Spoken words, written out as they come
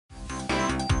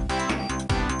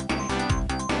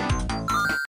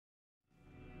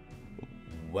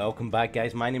Welcome back,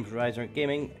 guys. My name's Riser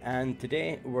Gaming, and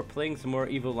today we're playing some more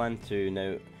Evoland 2.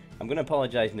 Now, I'm going to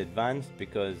apologise in advance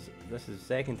because this is the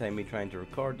second time me trying to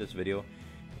record this video.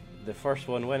 The first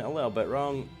one went a little bit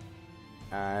wrong,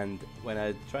 and when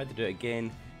I tried to do it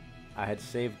again, I had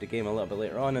saved the game a little bit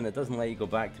later on, and it doesn't let you go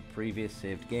back to previous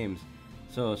saved games.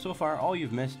 So far, all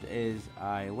you've missed is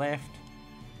I left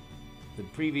the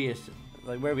previous,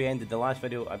 like where we ended the last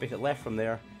video. I basically left from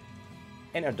there,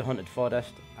 entered the Haunted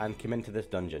Forest, and came into this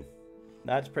dungeon.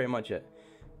 That's pretty much it.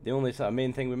 The only sort of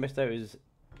main thing we missed out is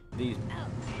these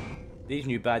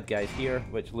new bad guys here,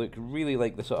 which look really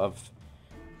like the sort of,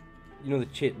 you know, the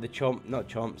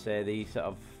sort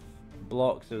of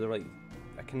blocks. They're like,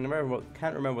 I can't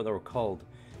remember what they were called.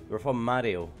 They were from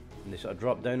Mario, and they sort of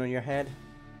drop down on your head.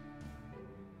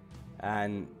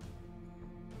 And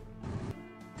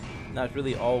that's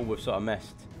really all we've sort of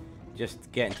missed,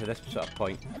 just getting to this sort of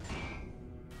point.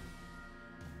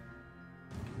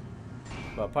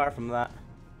 But apart from that,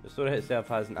 the story itself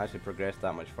hasn't actually progressed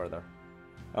that much further.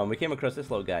 We came across this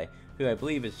little guy, who I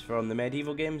believe is from the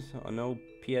medieval games on old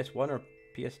PS1 or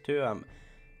PS2.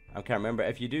 I can't remember.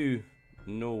 If you do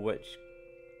know which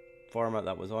format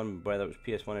that was on, whether it was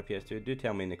PS1 or PS2, do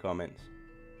tell me in the comments.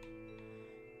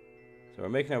 So we're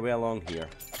making our way along here.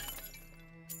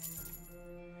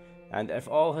 And if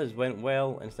all has went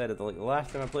well, instead of like the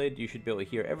last time I played, you should be able to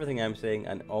hear everything I'm saying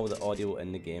and all the audio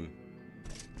in the game.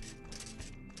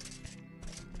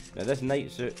 Now this knight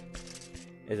suit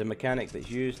is a mechanic that's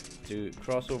used to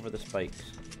cross over the spikes.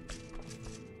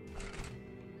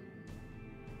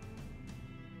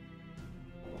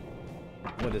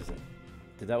 What is it?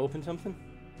 Did that open something?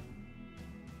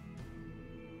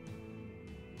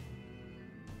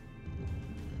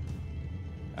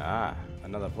 Ah,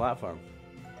 another platform.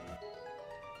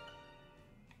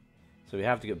 So we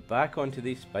have to get back onto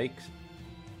these spikes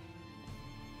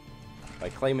by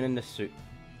climbing in this suit.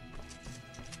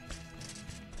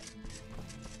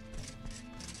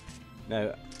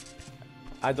 Now,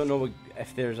 I don't know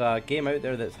if there's a game out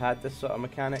there that's had this sort of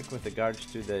mechanic with regards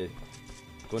to the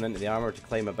going into the armor to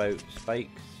climb about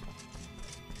spikes.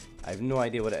 I have no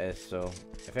idea what it is, so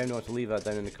if anyone wants to leave that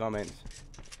down in the comments,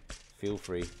 feel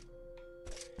free.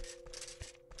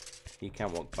 You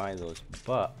can't walk by those,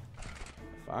 but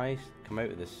if I come out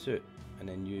of this suit and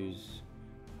then use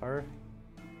her,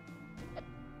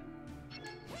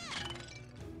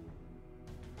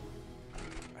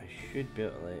 I should be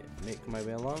able to like, make my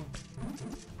way along.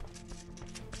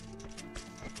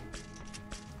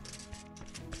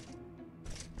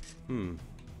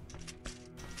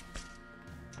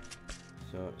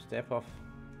 So step off.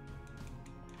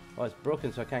 Oh, it's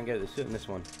broken, so I can't get out of the suit in this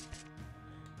one.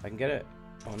 I can get it.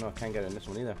 Oh no, I can't get it in this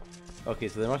one either. Okay,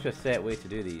 so there must be a set way to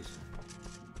do these.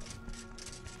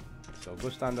 So I'll go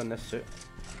stand on this suit.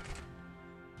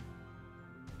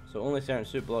 So only certain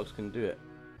suit blocks can do it.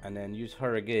 And then use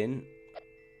her again.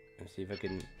 And see if I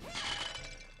can...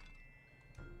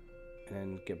 And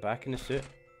then get back in the suit.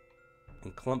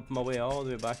 And clump my way all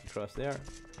the way back across there.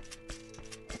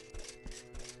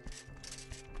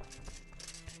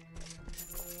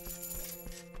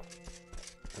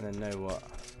 And then now what?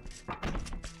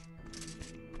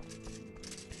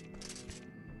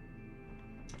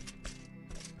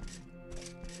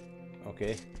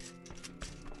 Okay.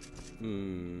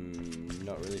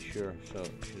 Not really sure. So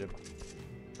should I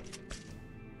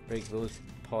break those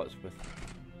pots with?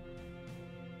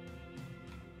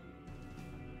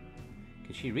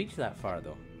 Can she reach that far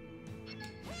though?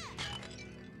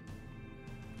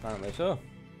 Apparently so.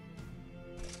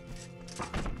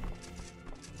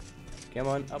 Come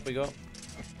on, up we go.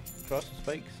 Across the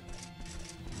spikes.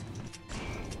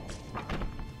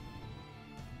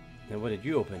 Now what did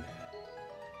you open?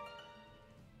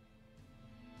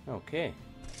 Okay.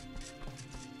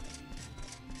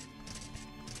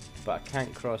 But I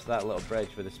can't cross that little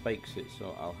bridge with the spike suit,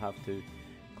 so I'll have to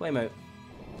climb out.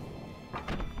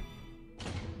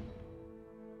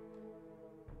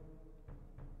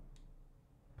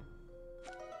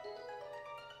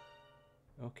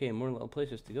 Okay, more little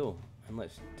places to go. And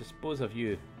let's dispose of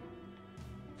you.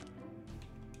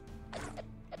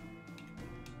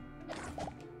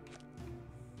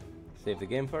 Save the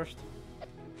game first.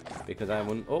 Because I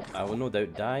will no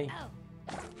doubt die.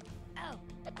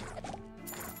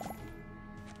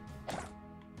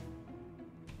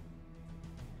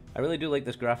 I really do like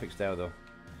this graphic style though.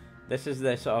 This is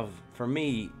the sort of, for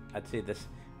me, I'd say this,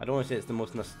 I don't want to say it's the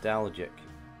most nostalgic.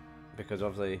 Because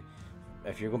obviously,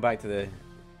 if you're going back to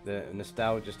the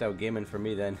nostalgia style gaming for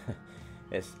me, then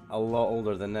it's a lot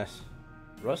older than this.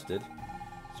 Rusted?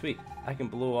 Sweet, I can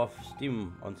blow off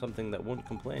steam on something that won't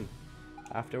complain.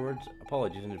 afterwards.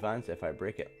 Apologies in advance if I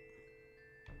break it.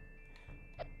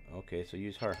 Okay, so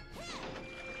use her.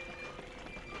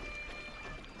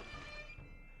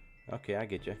 Okay, I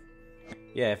get you.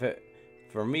 Yeah,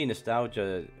 for me,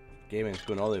 nostalgia gaming is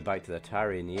going all the way back to the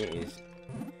Atari in the 80s.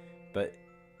 But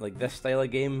like this style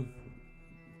of game,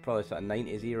 probably sort of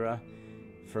 90s era.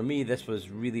 For me, this was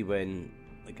really when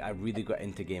like I really got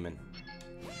into gaming,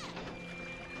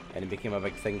 and it became a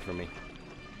big thing for me.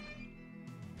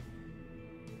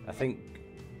 I think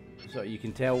so. You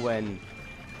can tell when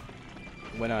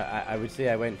I would say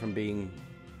I went from being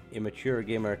a mature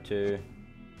gamer to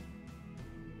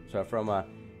from a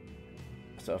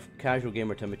sort of casual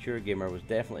gamer to a mature gamer was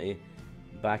definitely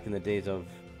back in the days of,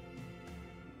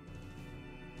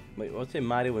 like, I'd say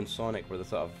Mario and Sonic were the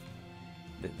sort of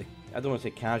the I don't want to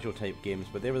say casual type games,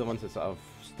 but they were the ones that sort of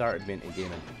started me into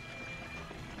gaming.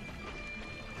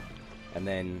 And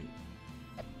then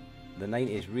the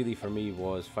 90s really for me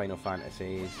was Final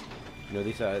Fantasies, you know,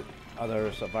 these are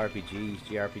other sort of RPGs,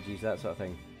 JRPGs, that sort of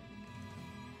thing.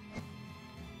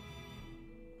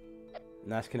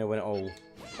 And that's kind of when it all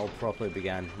properly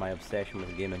began, my obsession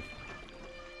with gaming.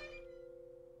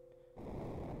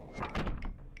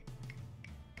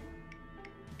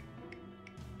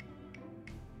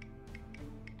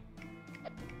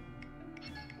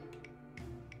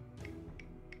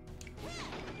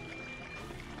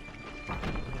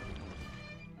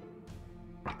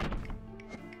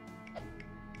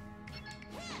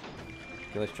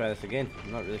 Okay, let's try this again.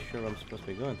 I'm not really sure where I'm supposed to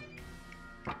be going.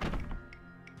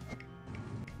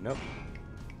 Nope.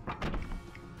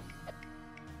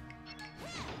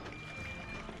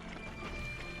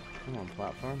 Come on,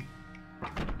 platform.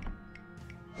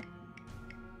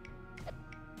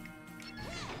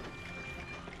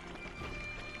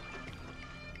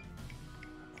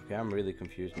 Okay, I'm really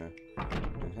confused now.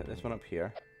 And hit this one up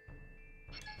here.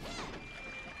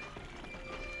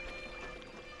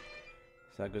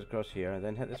 So that goes across here, and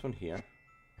then hit this one here.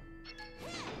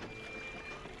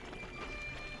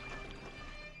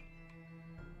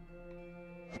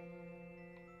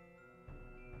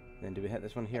 Then do we hit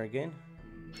this one here again?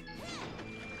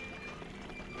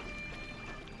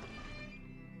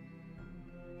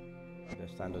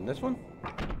 Just stand on this one.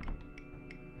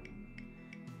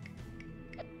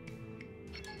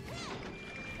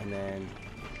 And then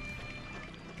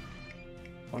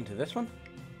onto this one.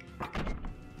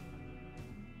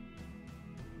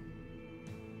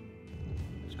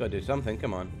 It's got to do something,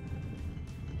 come on.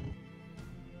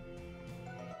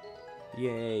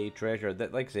 Yay, treasure.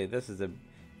 That, like I say, this is the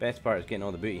best part, is getting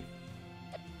all the booty.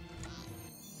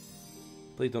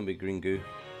 Please don't be green goo.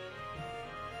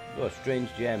 Oh, a strange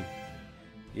gem.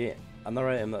 Yeah, another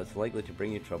item that's likely to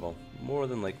bring you trouble. More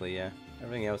than likely, yeah.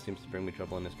 Everything else seems to bring me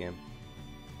trouble in this game.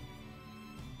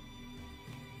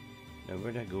 Now,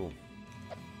 where'd I go?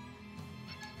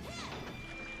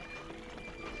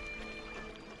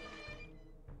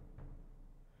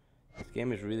 This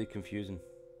game is really confusing.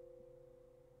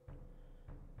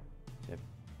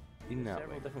 That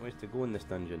several different ways to go in this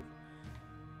dungeon.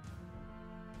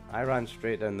 I ran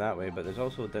straight down that way, but there's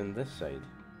also down this side.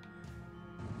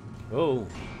 Oh,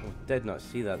 did not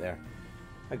see that there.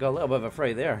 I got a little bit of a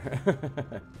fright there.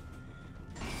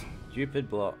 Stupid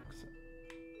blocks.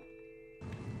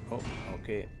 Oh,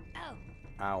 okay.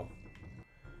 Ow.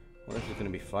 Well, this is going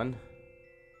to be fun.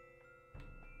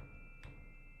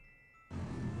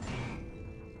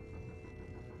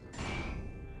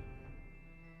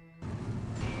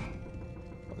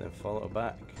 Then follow it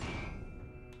back,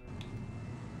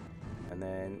 and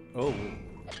then oh,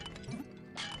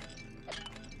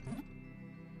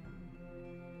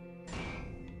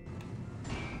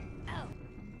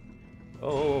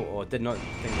 I did not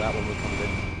think that one would come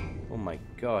in. Oh my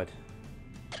god!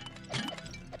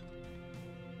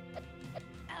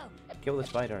 Kill the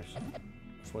spiders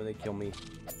before they kill me.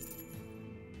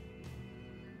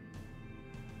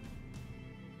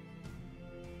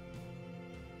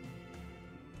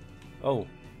 Oh,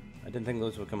 I didn't think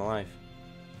those would come alive.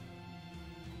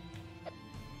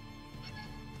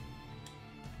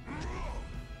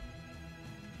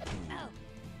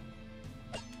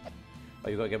 Oh,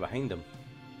 you gotta get behind them.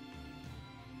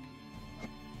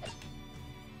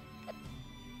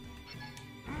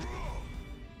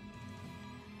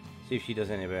 See if she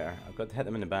does any better. I've got to hit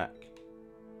them in the back.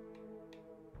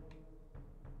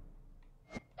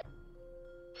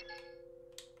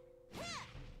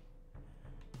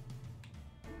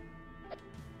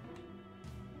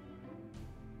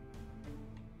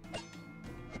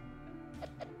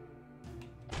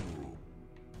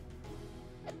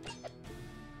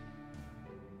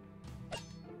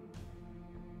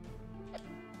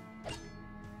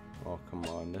 Oh, come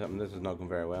on. This is not going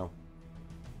very well.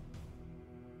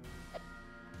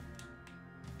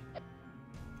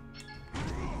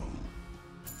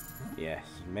 Yes,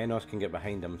 Menos can get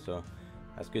behind him, so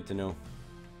that's good to know.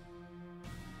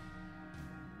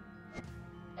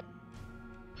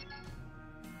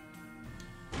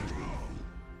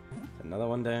 Another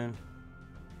one down.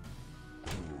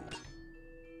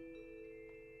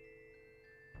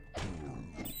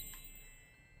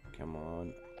 Come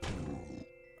on.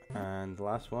 And the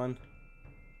last one.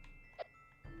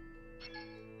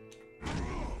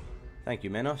 Thank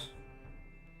you, Menos.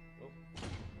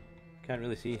 Can't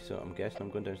really see, so I'm guessing I'm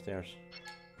going downstairs.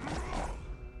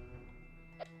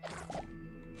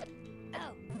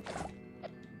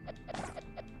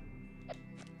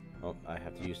 Oh, I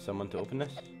have to use someone to open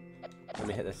this. Let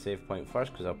me hit this save point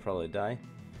first, because I'll probably die.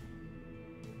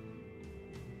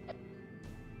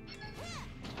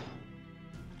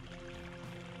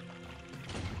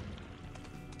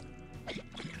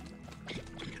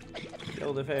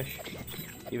 Kill the fish.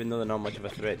 Even though they're not much of a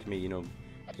threat to me, you know,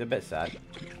 it's a bit sad.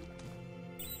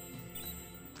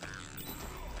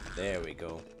 There we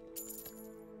go.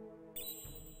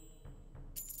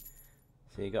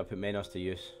 So you gotta put Menos to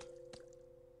use.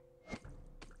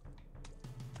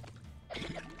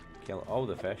 Kill all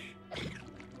the fish.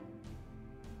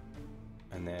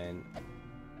 And then...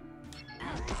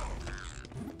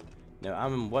 Now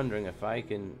I'm wondering if I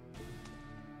can...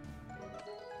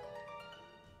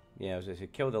 Yeah, I was gonna say,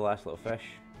 kill the last little fish.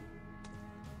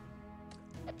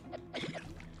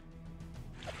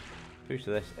 Push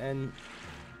this in.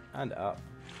 And up.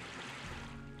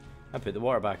 And put the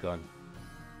water back on.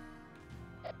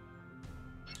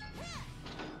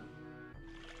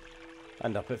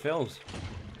 And up it fills.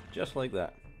 Just like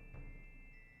that.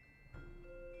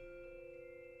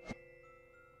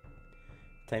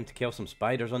 Time to kill some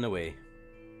spiders on the way.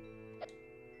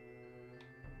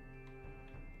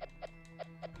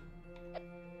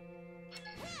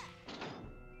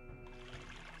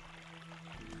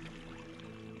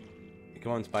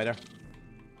 Come on, spider.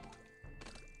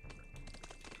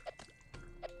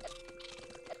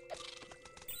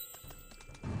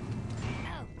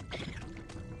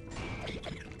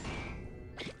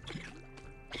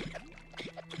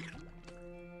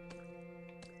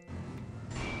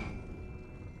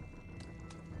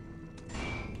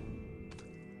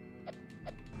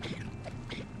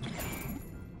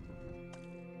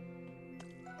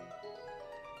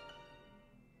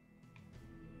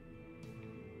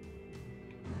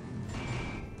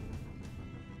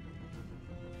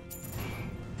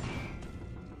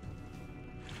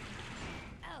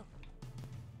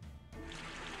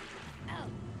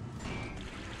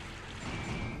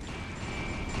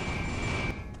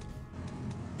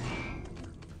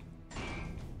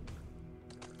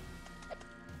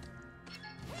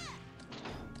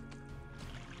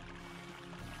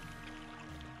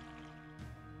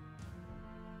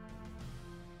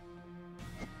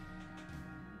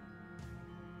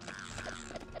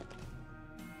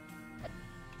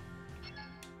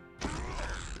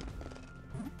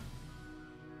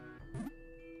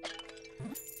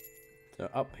 So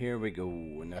up here we go.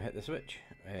 Now hit the switch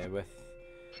with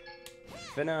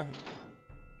Finna,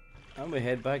 and we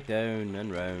head back down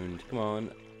and round. Come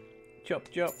on,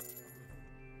 chop chop.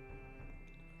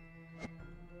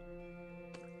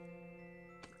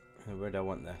 Where do I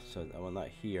want this? So I want that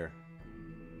here.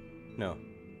 No.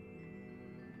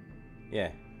 Yeah.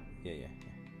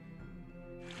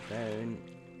 Down.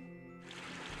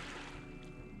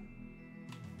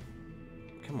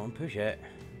 Come on, push it.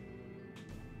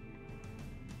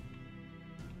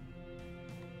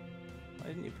 Why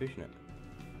isn't he pushing it?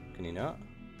 Can he not?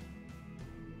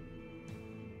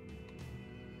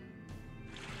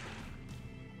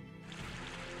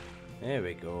 There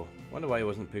we go. Wonder why he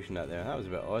wasn't pushing that there. That was a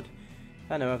bit odd.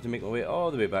 And now I have to make my way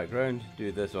all the way back round.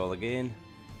 Do this all again.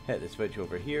 Hit the switch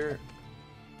over here.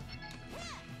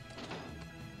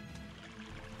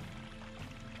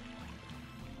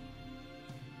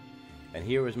 And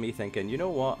here was me thinking, you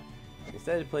know what?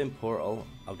 Instead of playing Portal,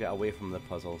 I'll get away from the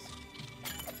puzzles.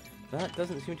 That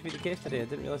doesn't seem to be the case today. I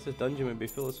didn't realise this dungeon would be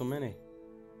full of so many.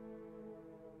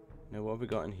 Now what have we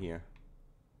got in here?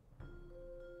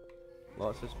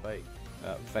 Lots of spikes.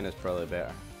 Finn is probably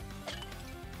better.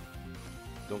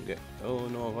 Don't get... Oh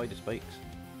no, avoid the spikes.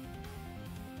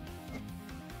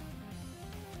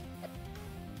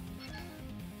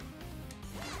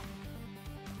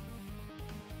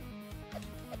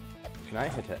 Can I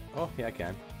hit it? Oh, yeah I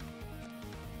can.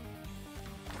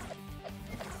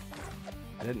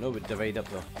 I didn't know it would divide up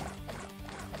though.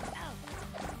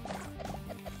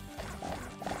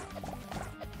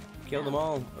 Kill them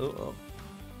all. Oh, oh.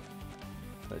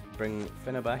 Let's bring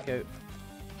Finna back out.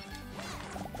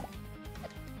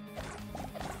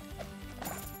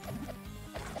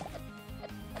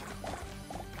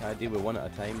 I deal with one at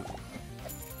a time.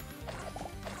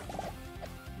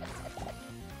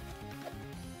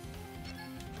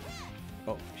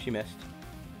 Oh, she missed.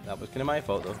 That was kind of my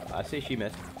fault though. I say she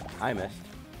missed. I missed.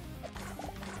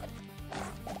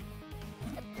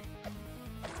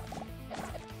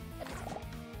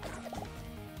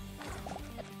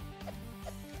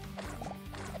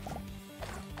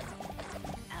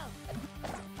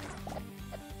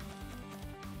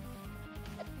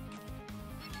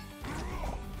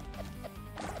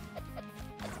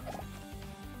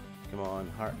 Come on,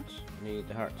 hearts. Need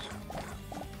the hearts.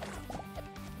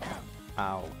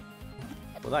 Ow.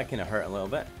 Well, that kind of hurt a little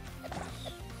bit.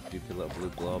 Stupid little blue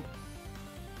blob.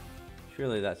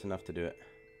 Surely that's enough to do it.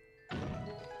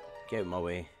 Get out of my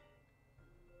way.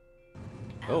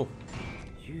 Oh!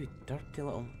 You dirty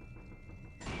little...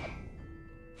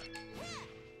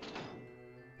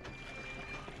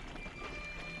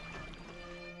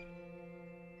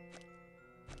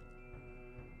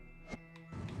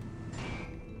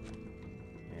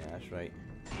 Right.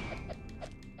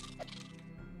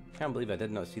 Can't believe I did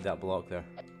not see that block there.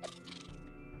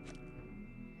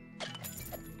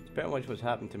 It's pretty much what's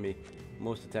happened to me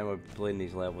most of the time I've been playing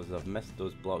these levels. I've missed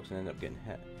those blocks and end up getting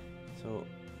hit. So,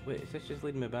 wait, is this just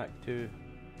leading me back to...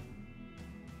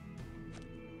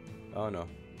 Oh no.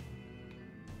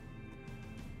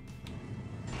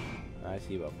 I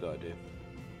see what I've got to do.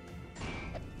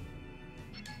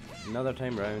 Another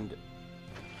time round.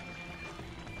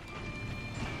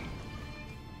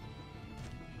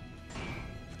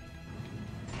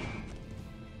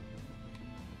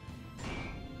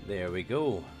 There we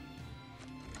go.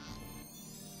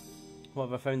 What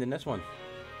have I found in this one?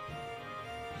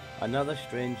 Another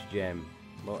strange gem.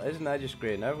 Well, isn't that just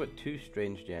great? Now I've got 2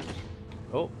 strange gems.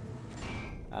 Oh,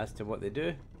 as to what they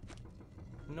do,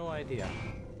 no idea.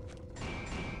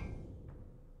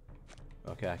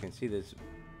 Okay, I can see this.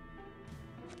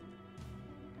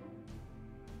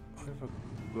 Where have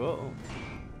I go?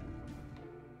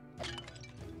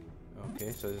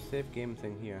 Okay, so there's a safe game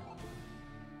thing here.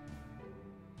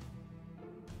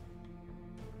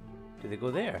 Do they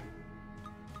go there?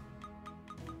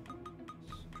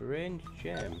 Strange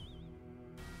gem.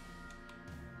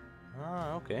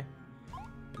 Ah, okay.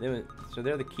 So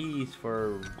they're the keys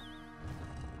for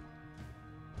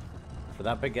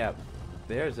that big gap.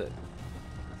 There's it.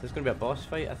 Is this gonna be a boss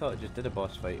fight? I thought it just did a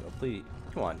boss fight. Oh please,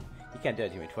 come on! You can't do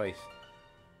it to me twice.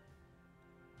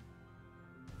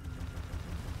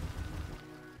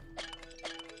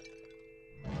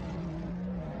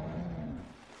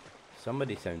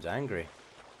 Somebody sounds angry.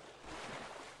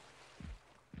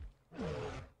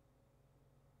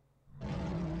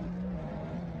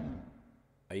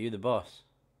 Are you the boss?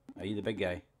 Are you the big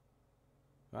guy?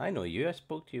 I know you. I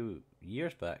spoke to you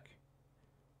years back.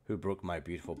 Who broke my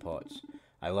beautiful pots?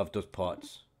 I love those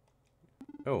pots.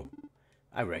 Oh,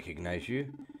 I recognize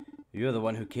you. You're the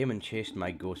one who came and chased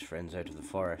my ghost friends out of the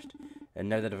forest. And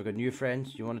now that I've got new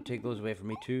friends, you want to take those away from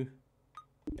me too?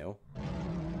 No.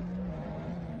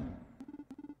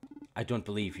 I don't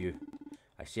believe you.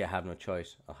 I see I have no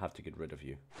choice. I'll have to get rid of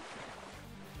you.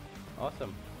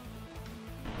 Awesome.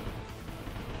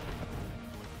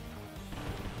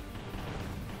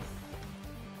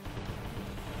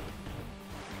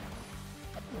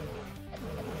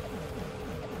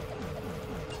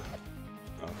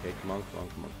 Okay, come on, come on,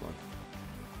 come on, come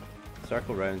on.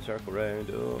 Circle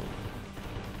round, oh.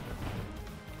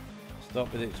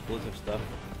 Stop with the explosive stuff.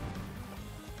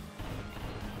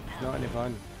 It's not any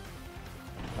fun.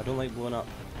 I don't like blowing up.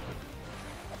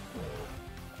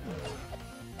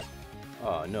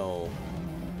 Oh no.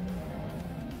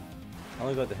 I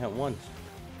only got the hit once.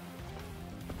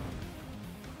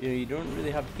 You know, you don't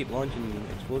really have to keep launching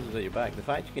explosives at your back. The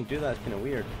fact you can do that is kind of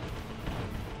weird.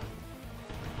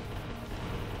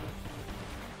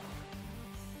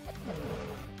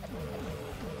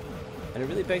 And it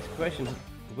really begs the question,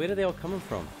 where are they all coming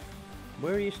from?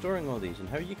 Where are you storing all these and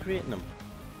how are you creating them?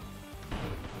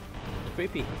 It's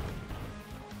creepy.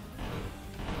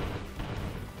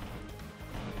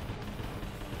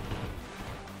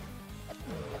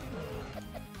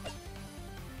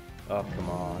 Oh, come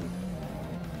on.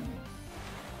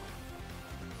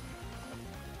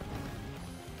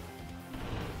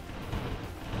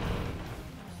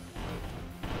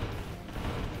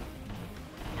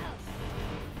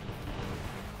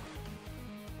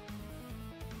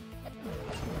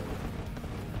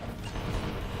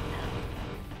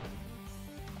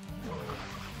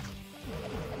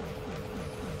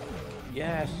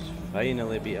 Yes,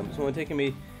 finally beat him. It's only taken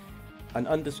me an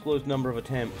undisclosed number of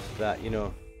attempts that, you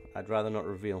know, I'd rather not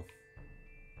reveal.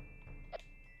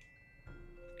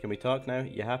 Can we talk now?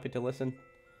 You happy to listen?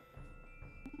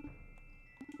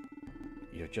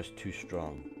 You're just too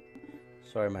strong.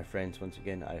 Sorry, my friends, once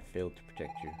again I have failed to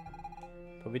protect you.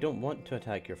 But we don't want to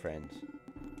attack your friends.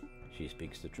 She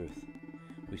speaks the truth.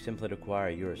 We simply require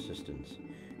your assistance.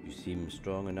 You seem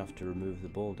strong enough to remove the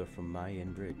boulder from my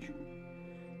end bridge.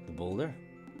 The boulder?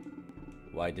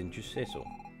 Why didn't you say so?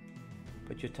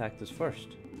 But you attacked us first.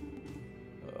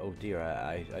 Oh dear,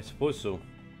 I suppose so.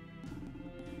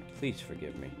 Please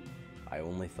forgive me. I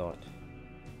only thought.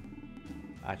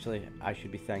 Actually, I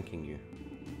should be thanking you.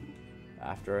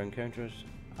 After our encounters,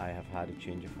 I have had a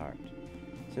change of heart.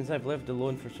 Since I've lived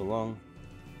alone for so long,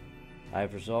 I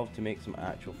have resolved to make some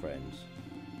actual friends.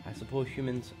 I suppose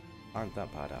humans aren't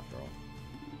that bad after all.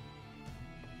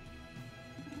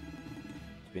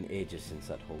 It's been ages since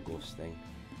that whole ghost thing.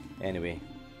 Anyway,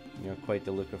 you're quite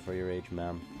the looker for your age,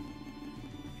 ma'am.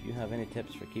 If you have any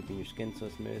tips for keeping your skin so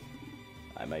smooth,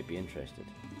 I might be interested.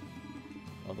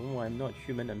 Although I'm not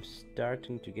human, I'm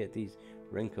starting to get these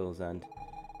wrinkles and...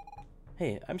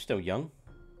 Hey, I'm still young.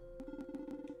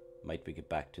 Might we get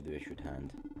back to the issue at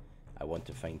hand? I want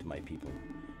to find my people.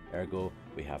 Ergo,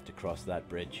 we have to cross that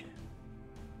bridge.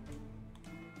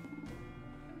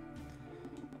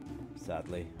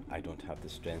 Sadly, I don't have the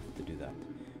strength to do that.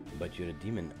 But you're a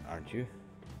demon, aren't you?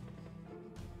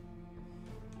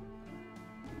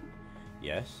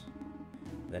 Yes?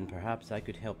 Then perhaps I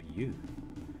could help you.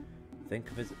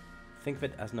 Think of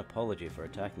it as an apology for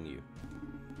attacking you.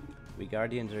 We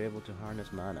Guardians are able to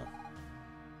harness mana.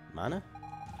 Mana?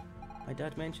 My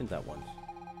dad mentioned that once.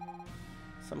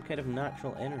 Some kind of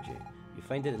natural energy. You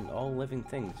find it in all living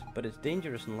things, but it's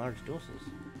dangerous in large doses.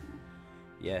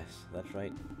 Yes, that's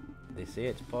right. They say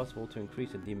it's possible to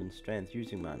increase a demon's strength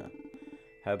using mana.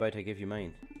 How about I give you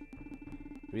mine?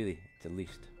 Really, it's the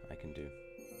least I can do.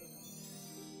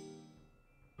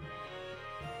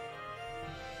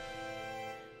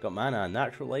 Got mana,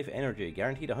 natural life energy,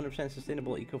 guaranteed 100%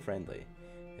 sustainable, eco-friendly.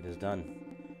 It is done.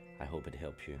 I hope it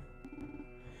helps you.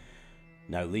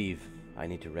 Now leave. I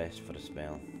need to rest for a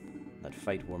spell. That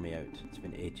fight wore me out. It's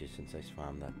been ages since I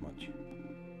swam that much.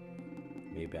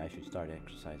 Maybe I should start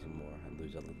exercising more and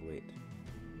lose a little weight.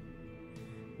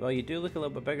 Well, you do look a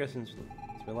little bit bigger since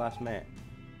we last met.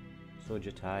 So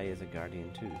Jatai is a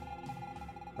guardian too.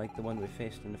 Like the one we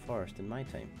faced in the forest in my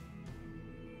time.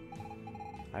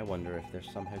 I wonder if they're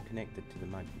somehow connected to the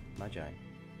Magi.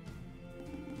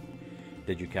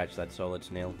 Did you catch that solid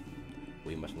snail?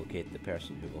 We must locate the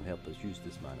person who will help us use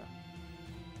this mana.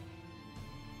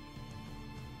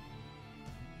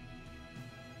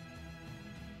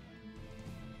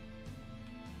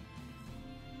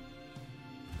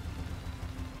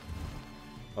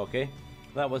 Okay,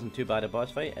 that wasn't too bad a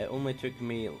boss fight. It only took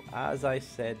me, as I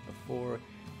said before,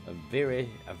 a very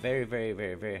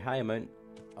high amount,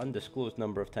 undisclosed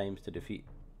number of times to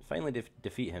finally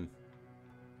defeat him.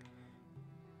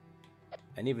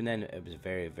 And even then, it was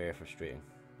very frustrating.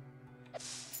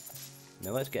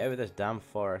 Now let's get out of this damn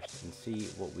forest and see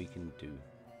what we can do.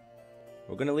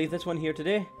 We're going to leave this one here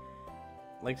today.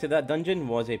 Like I said, that dungeon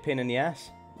was a pain in the ass.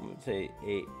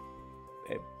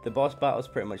 The boss battles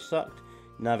pretty much sucked.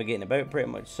 Navigating about pretty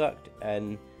much sucked.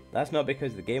 And that's not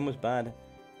because the game was bad.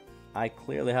 I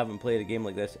clearly haven't played a game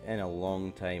like this in a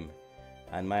long time.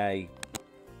 And my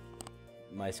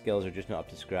skills are just not up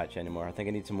to scratch anymore. I think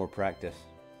I need some more practice.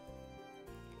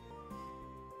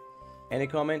 Any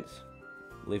comments?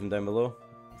 Leave them down below.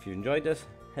 If you enjoyed this,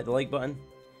 hit the like button.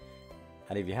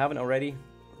 And if you haven't already,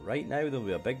 right now there'll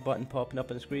be a big button popping up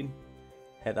on the screen.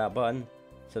 Hit that button,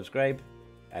 subscribe,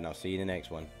 and I'll see you in the next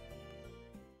one.